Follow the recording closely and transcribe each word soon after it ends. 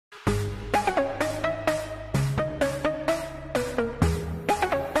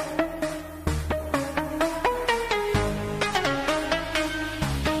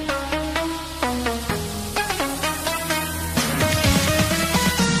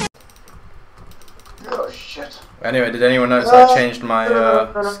Anyway, did anyone notice I changed my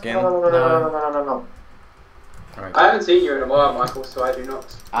skin? No. Right. I haven't seen you in a while, Michael, so I do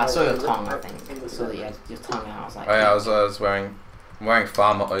not. I saw your tongue, I think. I saw that you had your tongue out. I was like, Oh yeah, I was wearing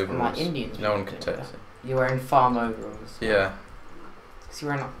farmer overalls. like Indians. No one could tell. You're wearing farm overalls. Yeah. Because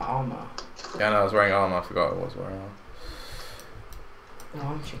you're wearing armour. Yeah, no, I was wearing armour. I forgot I was wearing armour. Oh,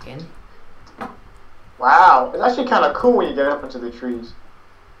 I'm chicken. Wow, it's actually kind of cool when you get up into the trees.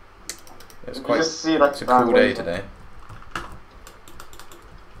 It's You quite. just see, like, It's a cool day today.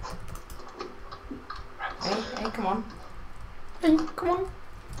 Hey, come on. Hey, come on.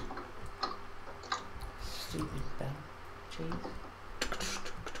 Stupid bell. Jeez.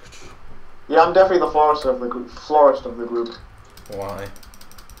 Yeah, I'm definitely the florist of the group. Why?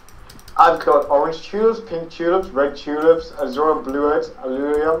 I've got orange tulips, pink tulips, red tulips, azure bluets,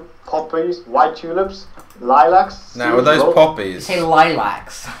 alluvium, poppies, white tulips, lilacs. Now, are those You poppies? say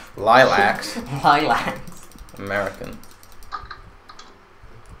lilacs. Lilacs. Lilacs. American.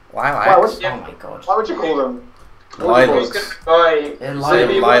 Why, Lilacs. Oh my god. Why would you call them? I was Lilacs. going to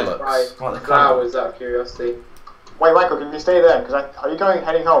They're buy lilacs. What, the flowers out of curiosity. Wait, Michael, can you stay there? Because are you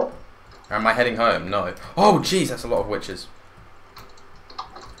heading home? Am I heading home? No. Oh, jeez, that's a lot of witches.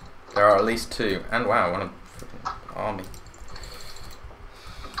 There are at least 2. And wow, what a freaking army.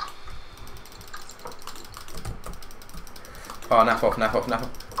 Oh, naff off, naff off, naff off.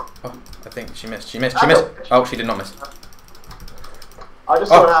 Oh, I think she missed. She missed. She missed. Oh, she did not miss. I just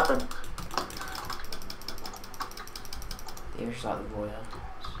saw what happened. You're just like the voyeur.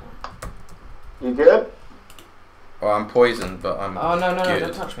 You good? Oh, I'm poisoned, but I'm Oh, no, good.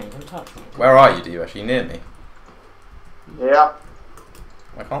 don't touch me. Don't touch me. Where are you? Do you actually near me? Yeah.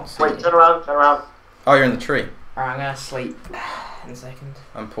 I can't see. Wait, turn around, turn around. Oh, you're in the tree. Alright, I'm gonna sleep in a second.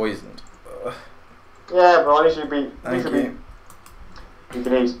 I'm poisoned. Ugh. Yeah, but at least you Thank you. You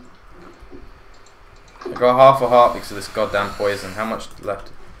can eat. I got half a heart because of this goddamn poison. How much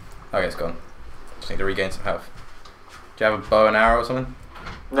left? Okay, it's gone. Just need to regain some health. Do you have a bow and arrow or something?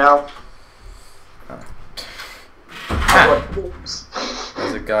 No.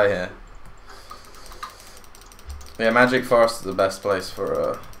 There's a guy here. Yeah, Magic Forest is the best place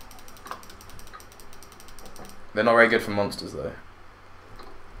for they're not very good for monsters though.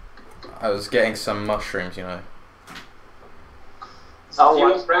 I was getting some mushrooms, you know. Do you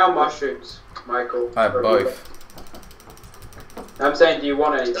want brown mushrooms, Michael? I have both. I'm saying, do you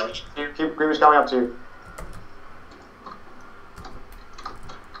want any though? Keep Grievous coming up to you.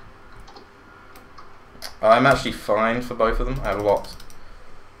 I'm actually fine for both of them. I have lots.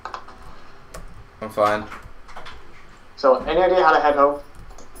 I'm fine. So, any idea how to head home?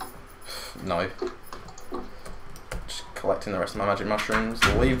 No. Just collecting the rest of my magic mushrooms.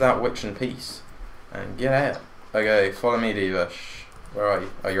 Leave that witch in peace. And get out. Okay, follow me, Divash. Where are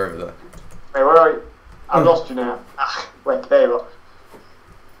you? Oh, you're over there. Wait, where are you? I've lost you now. Wait, there you are.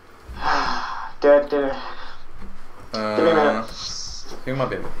 Give me a minute. Who might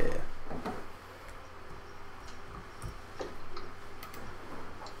be over here?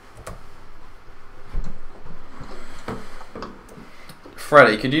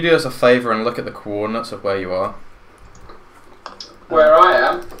 Freddy, could you do us a favour and look at the coordinates of where you are? Where I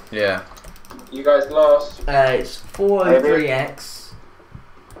am? Yeah. You guys lost. It's 403x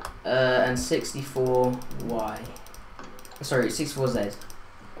and 64y. Sorry, 64z.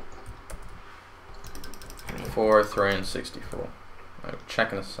 403 and 64. I'll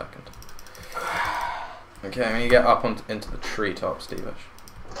check in a second. Okay, I'm gonna get up into the treetops, Steve-ish.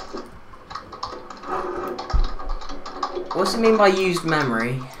 What's it mean by used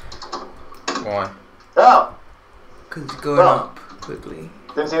memory? Why? Oh! Because it's going up quickly.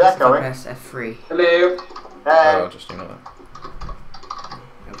 Didn't see that coming. Press F3. Hello. Hey! Oh, just ignore that.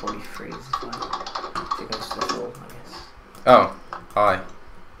 It'll probably freeze if it goes to the floor, I guess. Oh, hi.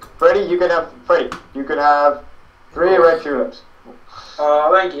 Freddy, you can have 3 red tulips.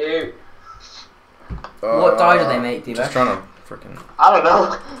 Oh, thank you. What dye do they make, Diva? Just trying to freaking I don't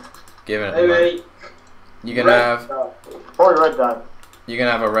know. give it. Hey, mate. You can have. Probably red dye. You can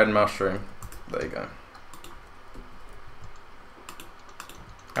have a red mushroom. There you go.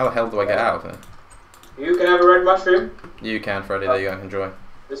 How the hell do I get out of here? You can have a red mushroom. You can, Freddy. There you go. Enjoy.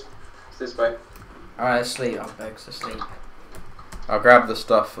 This way. Alright, sleep. I'm back to sleep. I'll grab the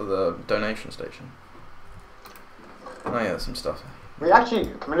stuff for the donation station. Oh yeah, there's some stuff. We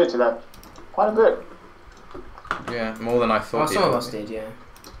actually committed to that quite a bit. Yeah, more than I thought. Well, some of us did, yeah.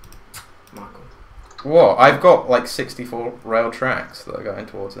 Michael. What? I've got like 64 rail tracks that are going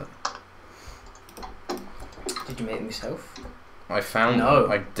towards it. Did you make them yourself? I found No.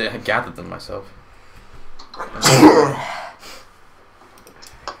 them. I gathered them myself.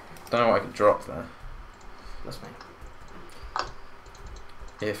 Don't know what I could drop there. That's me.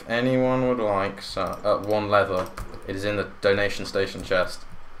 If anyone would like one leather, it is in the donation station chest.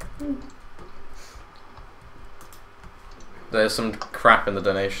 There's some crap in the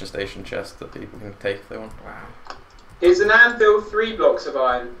donation station chest that people can take if they want. Wow. Is an anvil 3 blocks of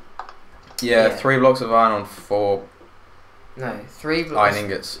iron? Yeah, Yeah. 3 blocks of iron on 4 No, 3 blocks. iron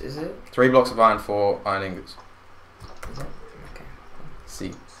ingots. Is it? 3 blocks of iron, 4 iron ingots. Is it? Okay.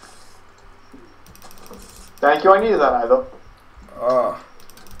 See. Thank you, I needed that either. Ah.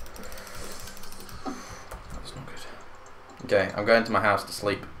 That's not good. Okay, I'm going to my house to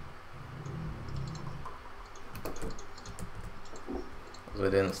sleep. We're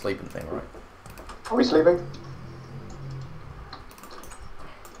doing the sleeping thing, right? Are we sleeping?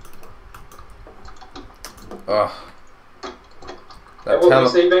 Ugh. Everyone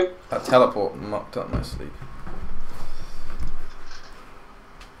sleeping? That teleport mucked up my sleep.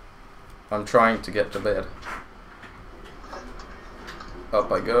 I'm trying to get to bed.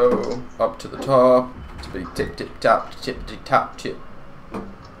 Up I go, up to the top, to be tip tip tap, tip tip tap tip.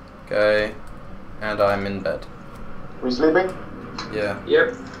 Okay, and I'm in bed. Are we sleeping? Yeah.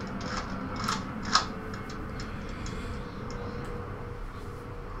 Yep.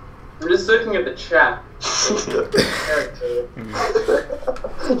 I'm just looking at the chat. Character.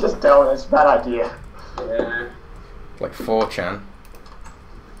 Just don't, it's a bad idea. Yeah. Like 4chan.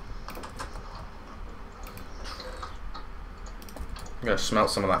 I'm gonna smelt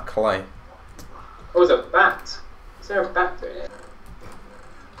some of that clay. Oh, there's a bat. Is there a bat doing it?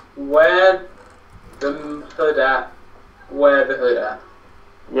 Where the hood at? Where the hood at?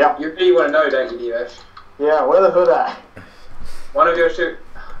 Yep. You really want to know, don't you, Divesh? Yeah, where the hood at? One of your shoot.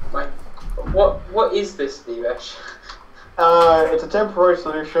 My. What is this, Divesh? It's a temporary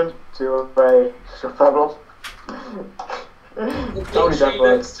solution to a problem. It Only literally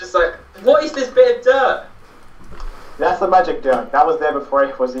temporary. looks just like. What is this bit of dirt? That's the magic dirt. That was there before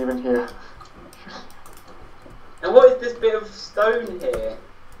it was even here. And what is this bit of stone here?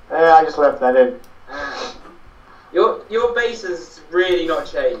 I just left that in. Your base has really not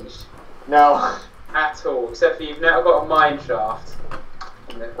changed No. at all, except for you've now got a mine shaft.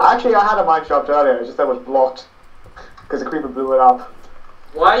 Actually, I had a mine shaft earlier, it's just that it was blocked. Because the creeper blew it up.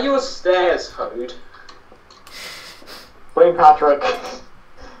 Why are your stairs hoed? Blame Patrick.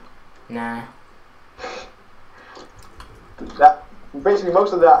 Nah. That basically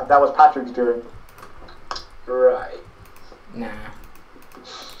most of that was Patrick's doing. Right. Nah.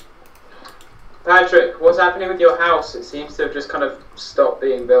 Patrick, what's happening with your house? It seems to have just kind of stopped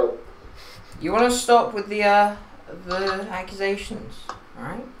being built. You want to stop with the accusations,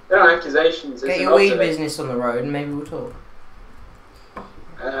 alright? They're not accusations, Get it's your an weed observation. business on the road and maybe we'll talk.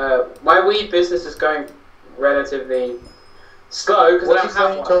 My weed business is going relatively slow because I What are you don't saying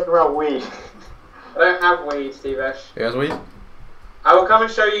have one. talking about weed? I don't have weed, Stevesh. You guys weed? I will come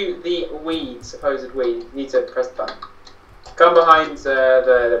and show you the weed, supposed weed. You need to press the button. Come behind the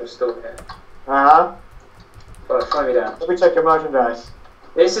little store here. Uh-huh. Follow me down. Let me check your merchandise.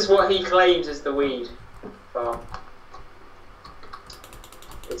 This is what he claims is the weed farm.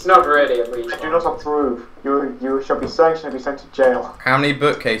 It's not really a weed I do farm. not approve. You shall be sanctioned and be sent to jail. How many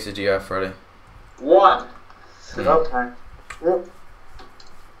bookcases do you have, Freddy? One. Okay. Yep.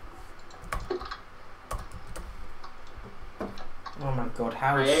 Oh my god,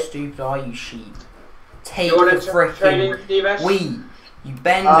 how Right. stupid are you, sheep? Take You the want to training, frickin' Stevesh? weed. You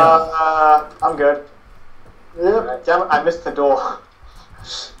bend them. I'm good. Yep. Right. Damn it, I missed the door.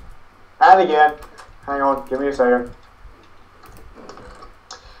 And again. Hang on, give me a second.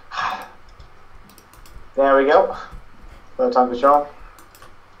 There we go. Third time to show.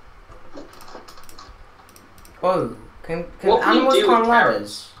 Whoa. Can What can you animals do with climb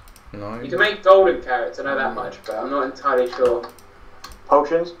carrots? ladders? No. You can make golden carrots, I know that much, but I'm not entirely sure.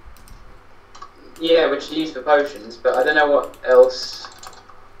 Potions. Yeah, which you use for potions, but I don't know what else.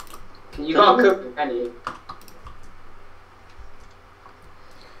 You can't cook them, can you?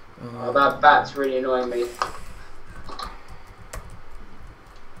 Oh, that bat's really annoying me.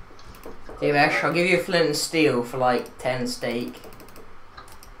 Divesh, I'll give you a flint and steel for like 10 steak.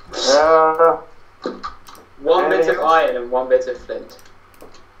 One bit of iron and one bit of flint.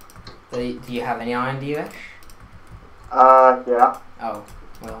 Do you have any iron, Divesh? Yeah. Oh,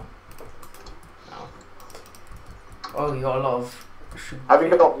 well. Oh. Oh, you got a lot of... Have you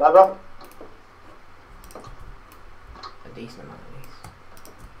got leather? A decent amount at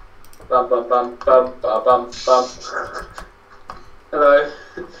least. Bum bum bum bum bum bum bum. Hello.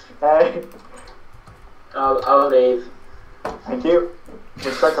 Hey. I'll leave. Thank you.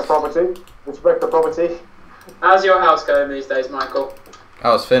 Respect the property. Respect the property. How's your house going these days, Michael?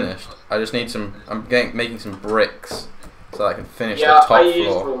 I was finished. I just need some. Making some bricks so I can finish the Yeah, top I used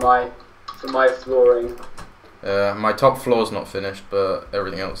floor. all mine for my flooring. My top floor's not finished, but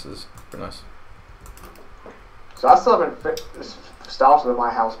everything else is pretty nice. So I still haven't started with my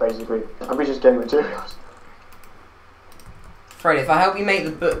house basically. I'm just getting materials. Fred, if I help you make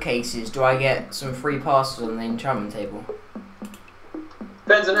the bookcases, do I get some free passes on the enchantment table?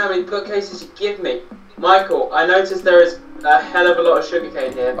 Depends on how many bookcases you give me. Michael, I noticed there is a hell of a lot of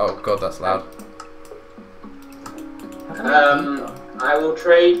sugarcane here. Oh god, that's loud. How can I keep them? I will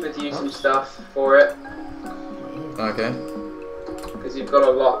trade with you some stuff for it, Okay. because you've got a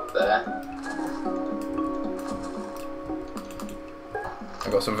lot there.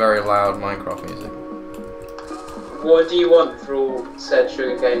 I've got some very loud Minecraft music. What do you want for all said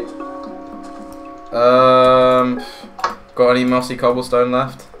sugarcane? Got any mossy cobblestone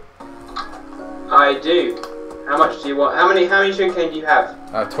left? I do. How much do you want? How many sugarcane do you have?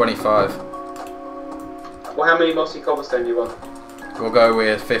 I have 25. Well, how many mossy cobblestone do you want? We'll go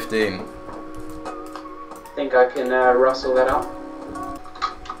with 15. Think I can rustle that up.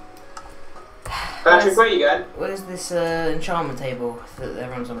 Patrick, where are you going? What is this enchantment table that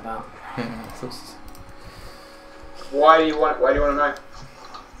everyone's on about? Why do you want to know?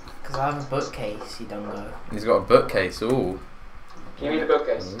 Because I have a bookcase, you don't know. He's got a bookcase. Ooh. Give me the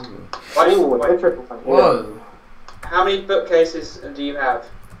bookcase. Ooh. Why do you, Ooh, wait, triple one. Whoa! how many bookcases do you have?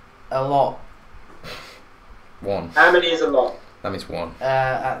 A lot. 1. How many is a lot? That means 1.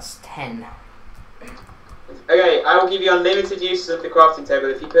 That's 10. Okay, I will give you unlimited use of the crafting table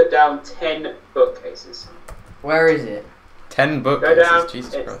if you put down 10 bookcases. Where is it? 10 Go bookcases. down.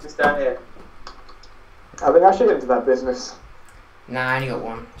 Jesus It's Christ. just down here. I think I should get into that business. Nah, I only got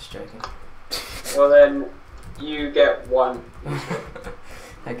one. Just joking. Well then, you get 1.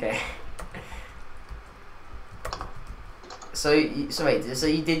 Okay. So wait. So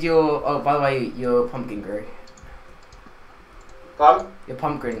you did your. Oh, by the way, your pumpkin grew. Pardon? Your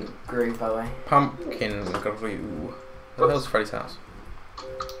pumpkin grew, by the way. Pumpkin glue. What the hell's Freddy's house?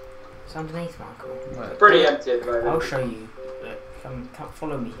 It's underneath, Michael. Where? Pretty empty at the I'll moment. show you. Come,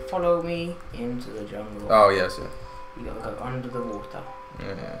 follow me. Follow me into the jungle. Oh, yes, yeah. You gotta go under the water.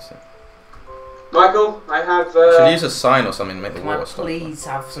 Yeah, yes, yeah. Michael, I have. You should use a sign or something to make the Can I water stop. please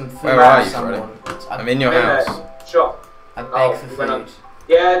have some food? Where are for you, someone? I'm in your I'm in house. Shop. I beg Oh, for you went food. on.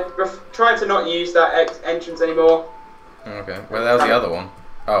 Yeah, try to not use that entrance anymore. Okay. Where the hell's the other one?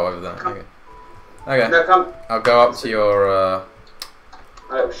 Oh, over there. Okay. Okay. No, come. I'll go up to your A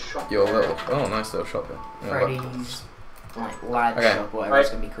little shop. little. Oh, nice little shop here. Yeah, look. Freddy's like lad Okay. shop, whatever Right. it's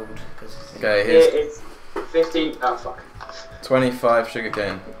gonna be called. Cause Okay, Here here's it's 15. Oh fuck. 25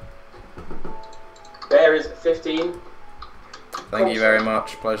 sugarcane. There is 15. Thank you very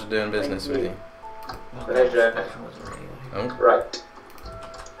much. Pleasure doing business with you. Pleasure. Oh. Right.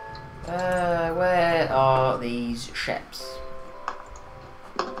 Where are these ships?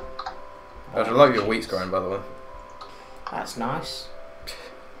 I love your wheat's growing, by the way. That's nice.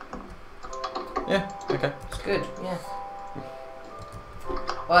 Yeah. Okay. It's good. Yeah.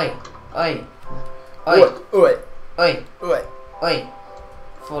 Oi, oi, oi, Oi. oi, Oi. oi.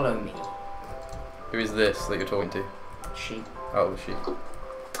 Follow me, Who is this that you're talking to? sheep. Oh, sheep.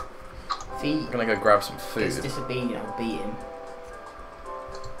 Feet. I'm gonna go grab some He's food. disobedient. I'll beat him.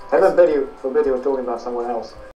 And the video was talking about someone else.